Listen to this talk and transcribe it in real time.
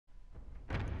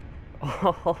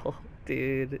Oh,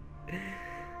 dude.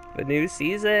 The new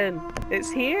season.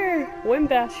 It's here.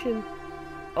 Bastion.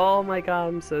 Oh my god,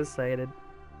 I'm so excited.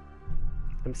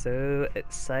 I'm so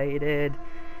excited.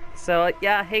 So,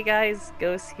 yeah, hey guys,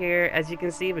 Ghost here. As you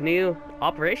can see, the new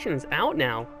operation is out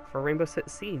now for Rainbow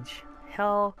Six Siege.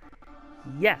 Hell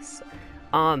yes.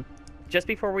 Um, just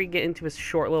before we get into this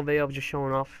short little video of just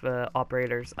showing off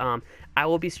operators, I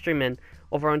will be streaming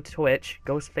over on Twitch,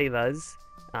 GhostFava's.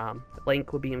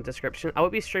 Link will be in the description. I will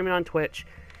be streaming on Twitch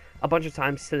a bunch of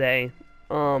times today.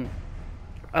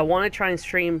 I want to try and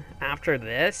stream after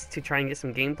this to try and get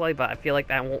some gameplay, but I feel like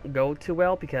that won't go too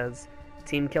well because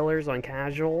team killers on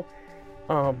casual.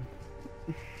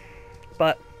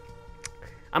 But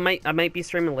I might be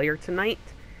streaming later tonight,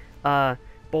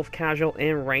 both casual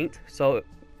and ranked. So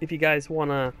if you guys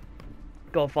want to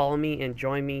go follow me and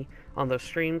join me on those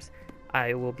streams,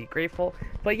 I will be grateful.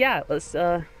 But yeah, let's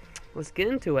get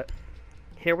into it.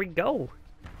 Here we go.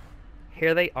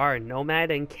 Here they are,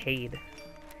 Nomad and Cade.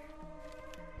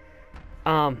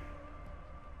 I'm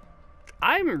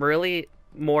really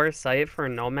more excited for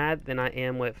Nomad than I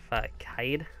am with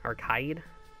Cade.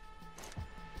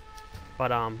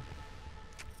 But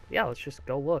yeah, let's just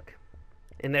go look.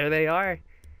 And there they are.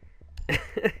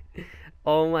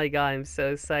 Oh my god, I'm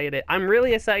so excited. I'm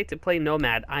really excited to play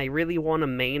Nomad. I really want to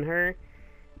main her.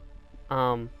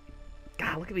 God,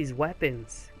 look at these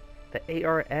weapons. The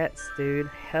ARS, dude.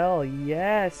 Hell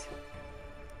yes.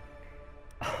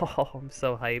 Oh, I'm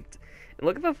so hyped. And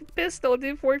look at the pistol,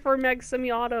 dude. 44 mag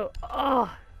semi-auto.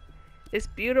 Oh, it's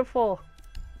beautiful.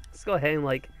 Let's go ahead and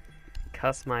like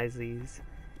customize these.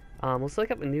 Let's look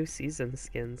up the new season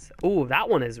skins. Ooh, that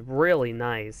one is really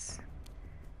nice.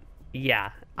 Yeah,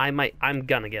 I'm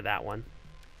gonna get that one.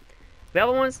 The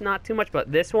other one's not too much,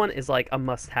 but this one is like a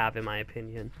must-have in my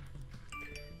opinion.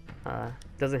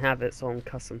 Doesn't have its own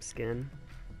custom skin.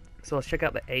 So let's check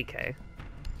out the AK.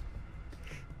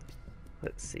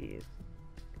 Let's see.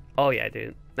 Oh yeah,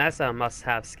 dude. That's a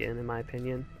must-have skin in my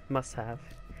opinion. Must-have.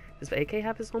 Does the AK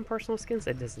have its own personal skins?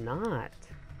 It does not.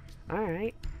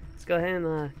 Alright. Let's go ahead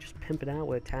and just pimp it out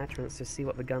with attachments to see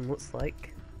what the gun looks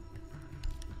like.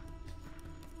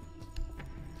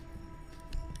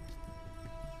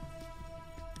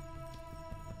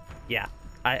 Yeah.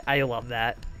 I love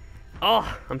that.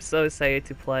 Oh, I'm so excited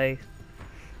to play.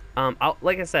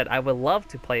 Like I said, I would love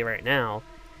to play right now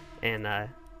and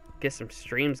get some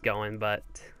streams going, but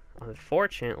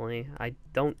unfortunately, I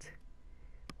don't.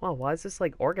 Well, why is this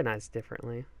like organized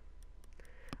differently?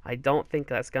 I don't think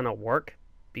that's gonna work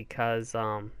because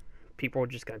people are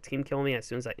just gonna team kill me as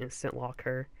soon as I instant lock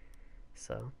her.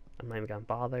 So I'm not even gonna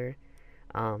bother.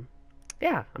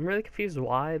 Yeah, I'm really confused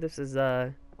why this is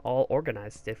all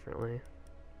organized differently.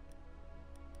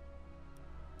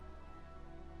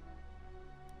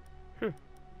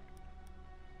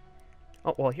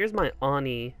 Oh, well, here's my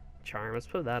Ani charm. Let's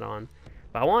put that on.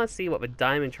 But I want to see what the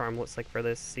diamond charm looks like for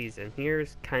this season.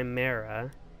 Here's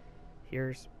Chimera.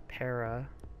 Here's Para.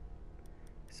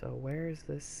 So where's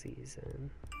this season?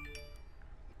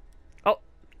 Oh,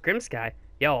 Grimsky.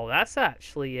 Yo, that's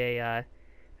actually a,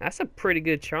 that's a pretty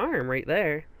good charm right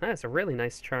there. That's a really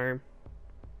nice charm.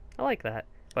 I like that.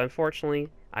 But unfortunately,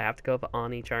 I have to go with the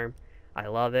Ani charm. I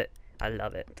love it. I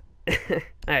love it.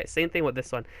 Alright, same thing with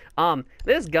this one.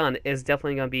 This gun is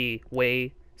definitely going to be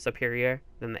way superior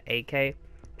than the AK.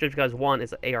 Just because one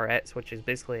is the ARS, which is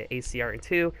basically an ACR, and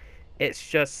two, it's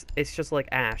just like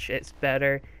Ash. It's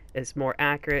better, it's more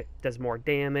accurate, does more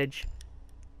damage.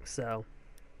 So,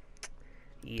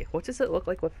 yeah. What does it look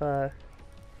like with,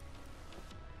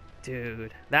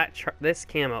 dude, this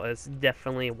camo is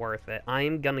definitely worth it. I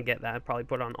am going to get that. I'll probably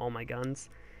put it on all my guns.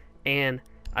 And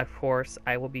of course,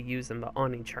 I will be using the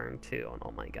Ani charm too on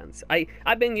all my guns.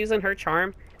 I've been using her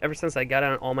charm ever since I got it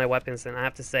on all my weapons, and I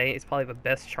have to say it's probably the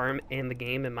best charm in the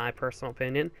game in my personal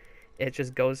opinion. It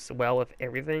just goes well with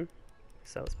everything.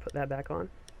 So let's put that back on.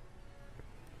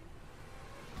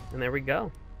 And there we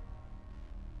go.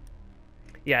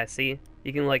 Yeah, see?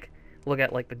 You can like look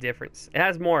at like the difference. It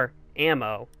has more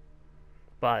ammo,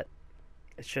 but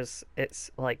it's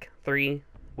like 3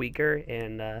 weaker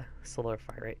and slower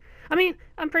fire rate. I mean,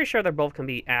 I'm pretty sure they're both can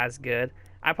be as good.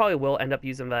 I probably will end up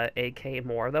using the AK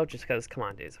more though, just because, come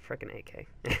on, dude, it's a freaking AK.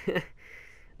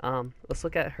 Let's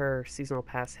look at her seasonal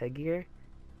pass headgear.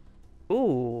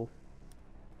 Ooh,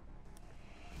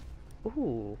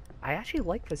 I actually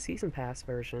like the season pass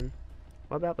version.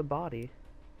 What about the body?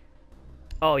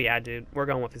 Oh yeah, dude, we're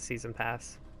going with the season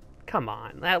pass. Come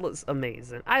on, that looks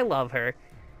amazing. I love her.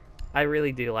 I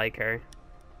really do like her.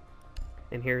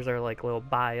 And here's our like little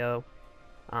bio.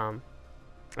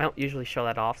 I don't usually show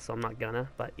that off, so I'm not gonna.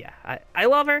 But yeah, I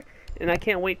love her, and I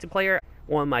can't wait to play her.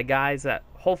 One of my guys that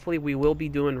hopefully we will be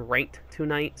doing ranked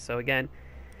tonight. So again,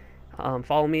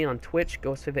 follow me on Twitch,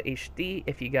 GhostFava HD,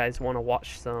 if you guys want to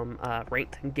watch some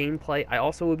ranked gameplay. I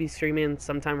also will be streaming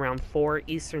sometime around 4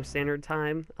 Eastern Standard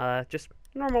Time. Just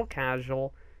normal,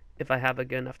 casual, if I have a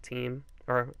good enough team,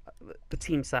 or the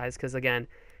team size, because again,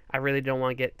 I really don't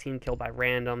want to get team killed by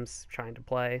randoms trying to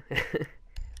play.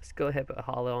 Let's go ahead and put a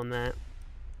hollow on that.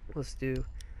 Let's do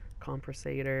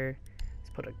compensator. Let's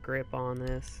put a grip on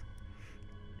this.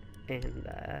 And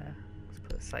let's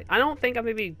put a sight. I don't think I'm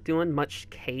going to be doing much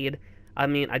Cade. I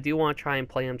mean, I do want to try and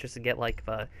play him just to get like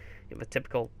the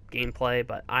typical gameplay,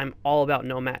 but I'm all about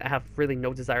Nomad. I have really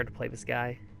no desire to play this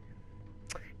guy.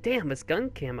 Damn, his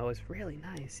gun camo is really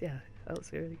nice. Yeah, that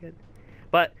was really good.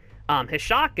 But his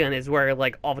shotgun is where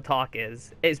like all the talk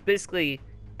is. It's basically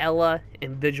Ella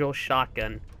and Vigil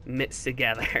shotgun mixed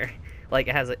together. Like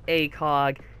it has an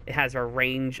ACOG, it has a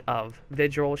range of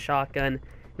Vigil shotgun.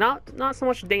 Not so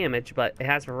much damage, but it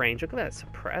has a range. Look at that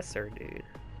suppressor, dude.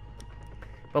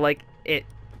 But like it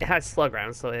has slug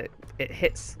rounds, so it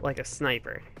hits like a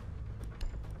sniper.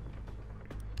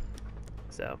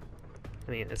 So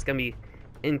I mean, it's gonna be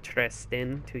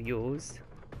interesting to use.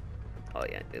 Oh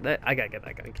yeah, dude, I gotta get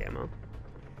that gun camo.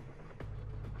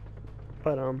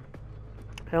 But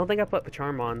I don't think I put the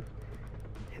charm on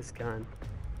his gun.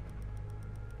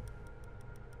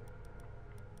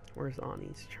 Where's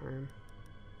Ani's charm?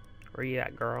 Where you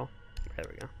at, girl? There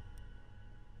we go.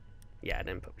 Yeah, I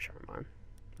didn't put the charm on.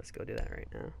 Let's go do that right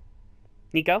now.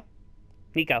 Nico?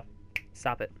 Nico,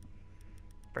 stop it.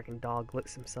 Freaking dog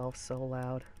licks himself so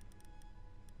loud.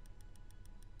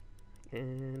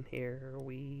 And here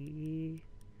we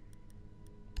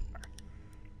are.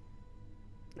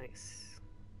 Nice.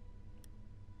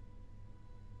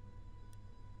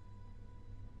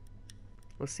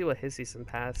 Let's see what his season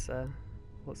pass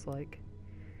looks like.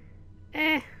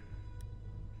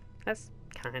 That's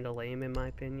kind of lame in my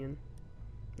opinion.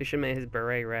 We should make his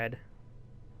beret red.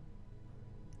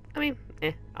 I mean,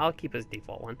 I'll keep his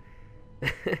default one.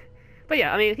 But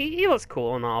yeah, I mean, he looks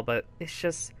cool and all, but it's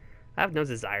just, I have no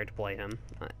desire to play him.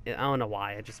 I don't know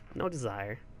why, I just, no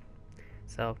desire.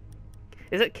 So,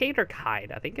 is it Cade or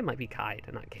Kide? I think it might be Kide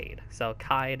and not Cade. So,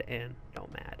 Kide and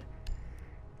Nomad.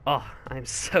 Oh, I'm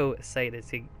so excited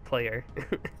to play her.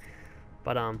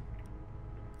 But,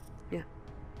 yeah.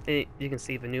 And you can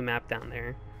see the new map down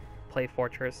there. Play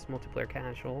Fortress, multiplayer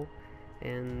casual.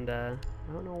 And, I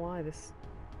don't know why this...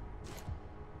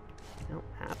 Oh,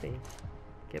 happy.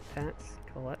 Get pets,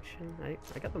 collection.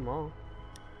 I got them all.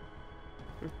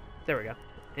 There we go.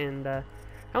 And, I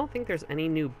don't think there's any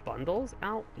new bundles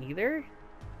out either.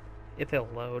 If it'll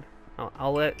load.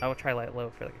 I'll try let it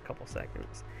load for like a couple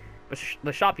seconds. But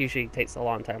the shop usually takes a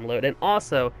long time to load. And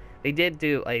also, they did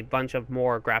do a bunch of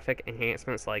more graphic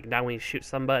enhancements, like now when you shoot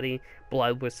somebody,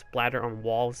 blood will splatter on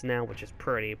walls now, which is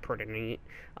pretty neat.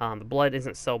 The blood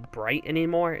isn't so bright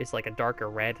anymore. It's like a darker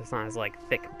red. It's not as like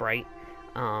thick, bright.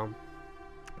 Of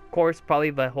course, probably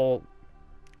the whole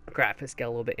graphics get a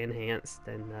little bit enhanced,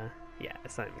 and yeah,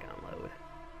 it's not even gonna load.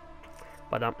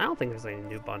 But I don't think there's any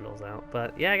new bundles out.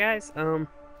 But yeah, guys,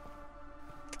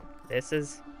 this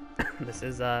is this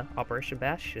is Operation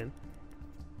Bastion.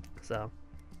 So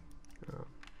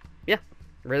yeah,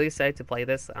 really excited to play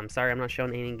this. I'm sorry I'm not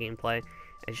showing any gameplay.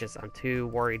 It's just I'm too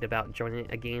worried about joining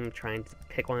a game trying to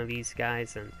pick one of these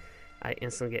guys and I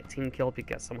instantly get team killed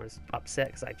because someone's upset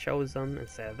because I chose them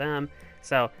instead of them.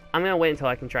 So I'm gonna wait until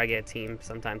I can try to get a team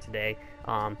sometime today.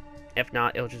 If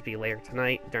not, it'll just be later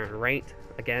tonight during ranked.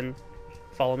 Again,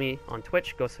 follow me on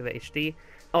Twitch, GhostFava HD.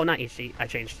 Oh, not HD, I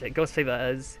changed it.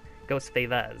 GhostFava's.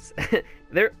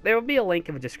 There will be a link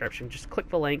in the description. Just click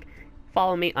the link.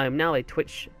 Follow me. I am now a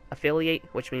Twitch affiliate,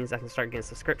 which means I can start getting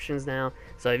subscriptions now.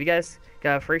 So if you guys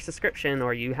got a free subscription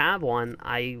or you have one,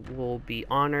 I will be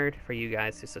honored for you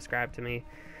guys to subscribe to me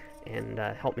and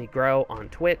help me grow on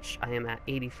Twitch. I am at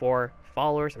 84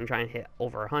 followers. I'm trying to hit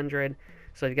over 100.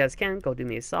 So if you guys can, go do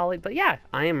me a solid. But yeah,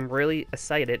 I am really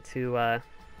excited to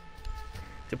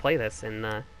play this,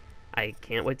 and I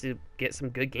can't wait to get some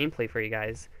good gameplay for you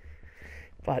guys.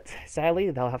 But sadly,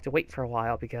 they'll have to wait for a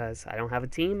while because I don't have a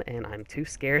team and I'm too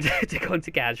scared to go into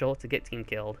casual to get team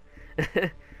killed.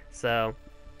 So,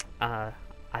 I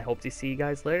hope to see you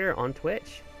guys later on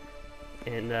Twitch.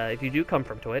 And if you do come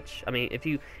from Twitch, I mean, if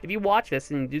you watch this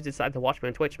and you do decide to watch me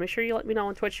on Twitch, make sure you let me know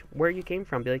on Twitch where you came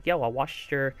from. Be like, yo, I watched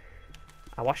your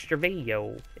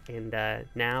video, and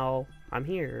now I'm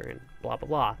here, and blah blah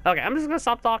blah. Okay, I'm just gonna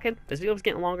stop talking. This video's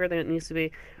getting longer than it needs to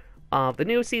be. The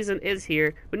new season is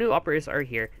here, the new operators are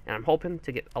here, and I'm hoping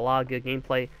to get a lot of good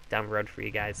gameplay down the road for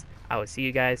you guys. I will see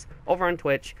you guys over on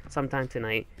Twitch sometime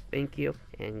tonight. Thank you,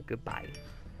 and goodbye.